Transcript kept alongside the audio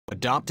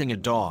Adopting a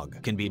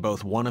dog can be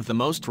both one of the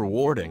most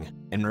rewarding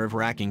and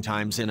nerve-wracking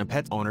times in a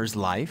pet owner's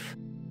life.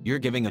 You're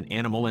giving an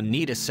animal in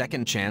need a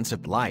second chance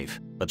at life,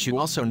 but you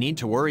also need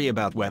to worry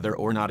about whether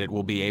or not it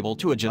will be able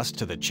to adjust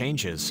to the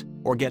changes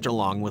or get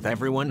along with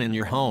everyone in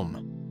your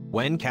home.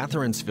 When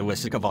Catherine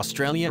Swiesick of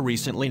Australia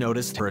recently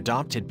noticed her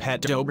adopted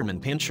pet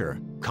Doberman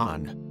Pinscher,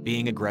 Con,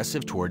 being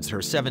aggressive towards her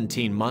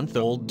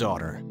 17-month-old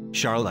daughter,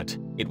 Charlotte,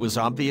 it was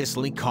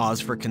obviously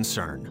cause for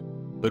concern.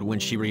 But when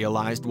she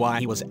realized why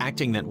he was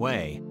acting that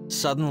way,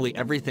 suddenly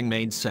everything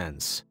made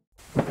sense.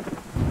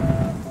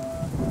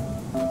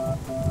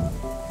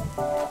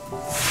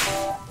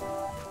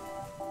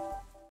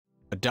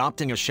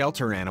 Adopting a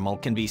shelter animal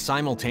can be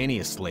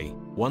simultaneously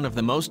one of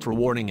the most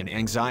rewarding and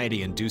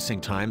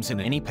anxiety-inducing times in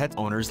any pet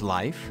owner's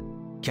life.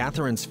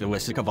 Catherine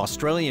Swiesick of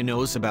Australia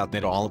knows about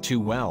that all too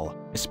well,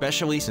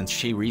 especially since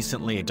she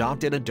recently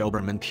adopted a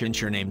Doberman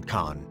Pinscher named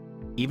Con.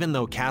 Even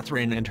though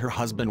Catherine and her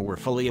husband were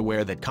fully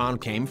aware that Con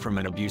came from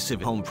an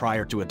abusive home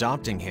prior to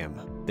adopting him,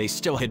 they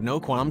still had no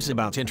qualms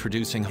about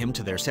introducing him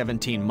to their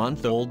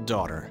 17-month-old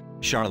daughter,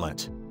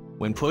 Charlotte.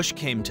 When push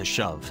came to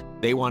shove,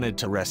 they wanted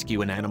to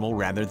rescue an animal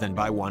rather than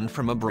buy one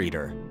from a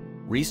breeder.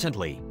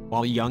 Recently,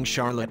 while young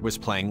Charlotte was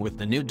playing with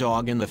the new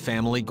dog in the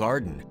family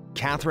garden,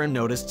 Catherine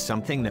noticed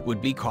something that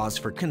would be cause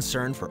for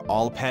concern for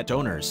all pet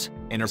owners,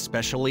 and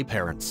especially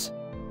parents.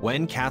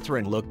 When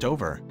Catherine looked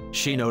over,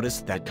 she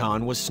noticed that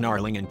Con was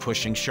snarling and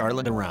pushing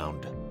Charlotte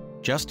around.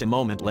 Just a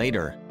moment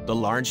later, the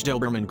large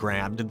Doberman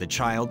grabbed the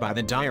child by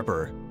the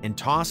diaper and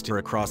tossed her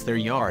across their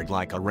yard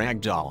like a rag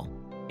doll.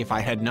 If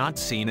I had not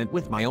seen it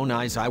with my own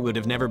eyes, I would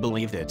have never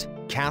believed it,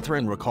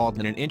 Catherine recalled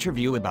in an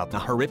interview about the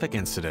horrific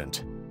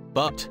incident.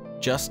 But,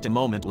 just a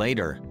moment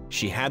later,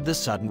 she had the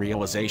sudden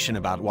realization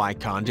about why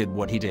Con did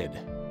what he did.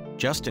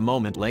 Just a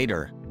moment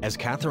later, as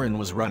Catherine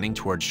was running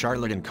toward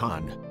Charlotte and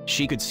Con,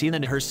 she could see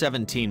that her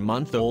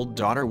 17-month-old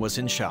daughter was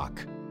in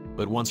shock.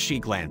 But once she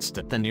glanced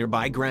at the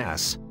nearby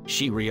grass,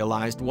 she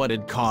realized what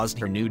had caused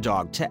her new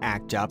dog to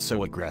act out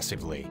so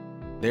aggressively.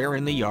 There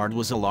in the yard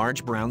was a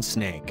large brown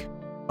snake.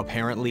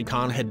 Apparently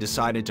Con had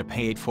decided to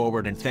pay it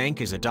forward and thank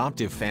his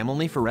adoptive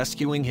family for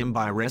rescuing him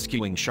by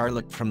rescuing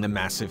Charlotte from the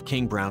massive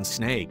king brown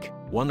snake,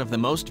 one of the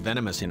most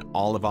venomous in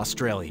all of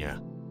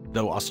Australia.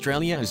 Though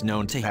Australia is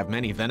known to have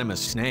many venomous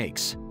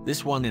snakes,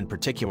 this one in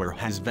particular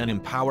has venom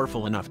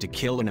powerful enough to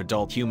kill an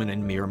adult human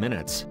in mere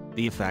minutes.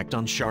 The effect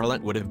on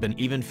Charlotte would have been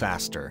even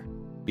faster.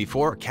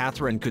 Before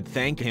Catherine could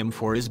thank him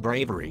for his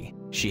bravery,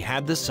 she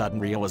had the sudden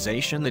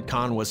realization that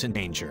Con was in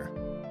danger.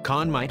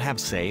 Con might have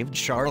saved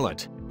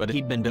Charlotte, but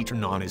he'd been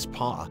bitten on his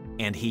paw,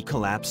 and he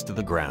collapsed to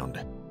the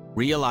ground.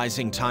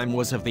 Realizing time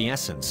was of the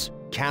essence,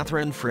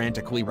 Catherine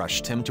frantically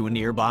rushed him to a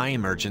nearby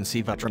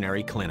emergency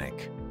veterinary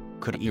clinic.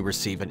 Could he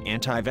receive an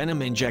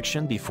anti-venom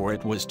injection before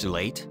it was too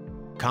late?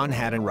 Con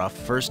had a rough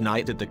first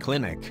night at the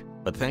clinic,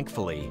 but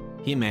thankfully,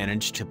 he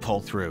managed to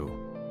pull through.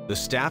 The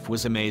staff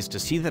was amazed to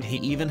see that he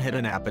even had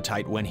an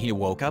appetite when he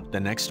woke up the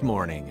next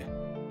morning.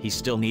 He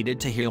still needed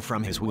to heal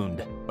from his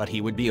wound, but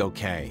he would be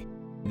okay.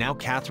 Now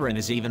Catherine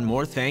is even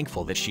more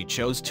thankful that she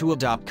chose to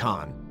adopt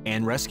Con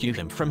and rescue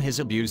him from his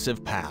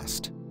abusive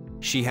past.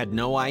 She had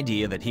no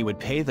idea that he would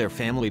pay their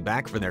family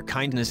back for their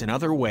kindness in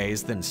other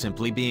ways than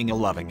simply being a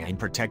loving and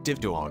protective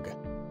dog.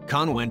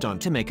 Con went on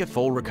to make a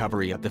full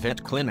recovery at the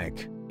vet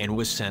clinic and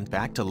was sent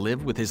back to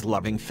live with his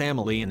loving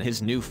family in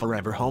his new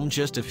forever home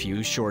just a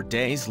few short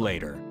days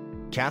later.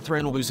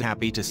 Catherine was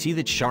happy to see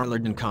that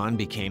Charlotte and Con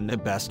became the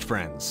best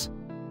friends.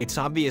 It's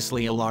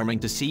obviously alarming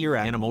to see your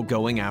animal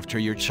going after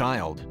your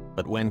child,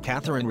 but when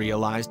Catherine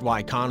realized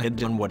why Con had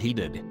done what he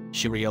did,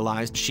 she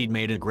realized she'd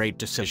made a great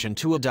decision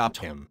to adopt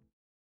him.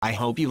 I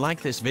hope you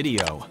like this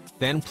video,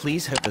 then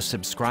please hit the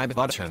subscribe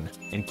button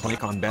and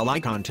click on bell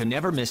icon to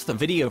never miss the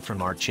video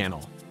from our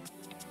channel.